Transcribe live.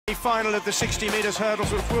Final of the 60 metres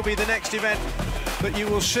hurdles, which will be the next event that you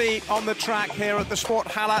will see on the track here at the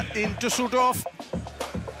Sporthalle in Dusseldorf,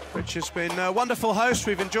 which has been a wonderful host.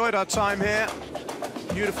 We've enjoyed our time here.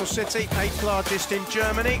 Beautiful city, 8th largest in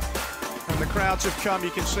Germany, and the crowds have come.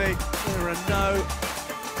 You can see there are no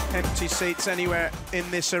empty seats anywhere in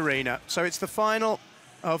this arena. So it's the final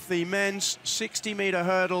of the men's 60-metre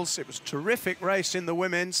hurdles. It was a terrific race in the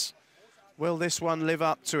women's. Will this one live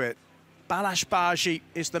up to it? Balázs Bársi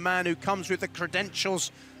is the man who comes with the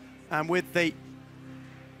credentials and with the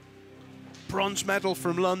bronze medal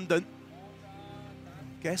from London.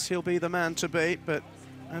 Guess he'll be the man to beat, but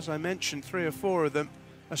as I mentioned, 3 or 4 of them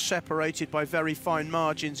are separated by very fine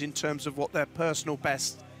margins in terms of what their personal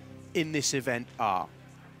best in this event are.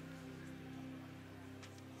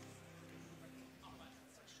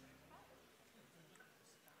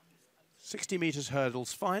 .60 metres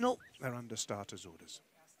hurdles final. They're under starters' orders.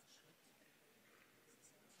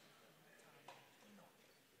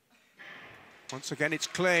 Once again, it's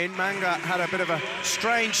clean. Manga had a bit of a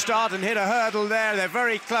strange start and hit a hurdle there. They're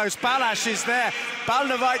very close. Balázs is there.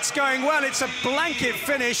 Balnavite's going well. It's a blanket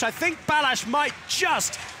finish. I think Balázs might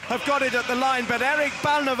just have got it at the line, but Eric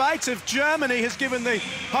Balnavite of Germany has given the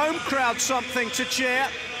home crowd something to cheer.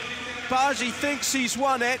 Bársi thinks he's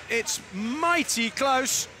won it. It's mighty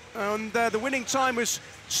close, and the winning time was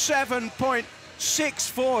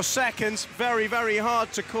 7.64 seconds. Very, very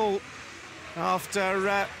hard to call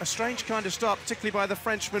after a strange kind of start, particularly by the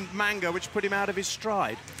Frenchman Manga, which put him out of his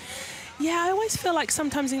stride. Yeah, I always feel like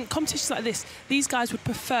sometimes in competitions like this, these guys would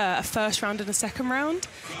prefer a first round and a second round.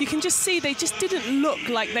 You can just see they just didn't look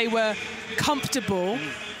like they were comfortable,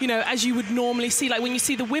 you know, as you would normally see. Like when you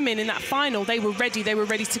see the women in that final, they were ready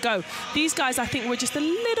to go. These guys, I think, were just a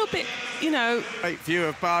little bit, you know... Great view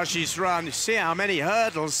of Bársi's run. You see how many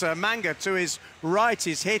hurdles Manga to his right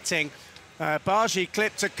is hitting. Bársi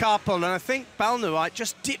clipped a couple, and I think Balnavite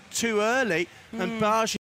just dipped too early, and Bársi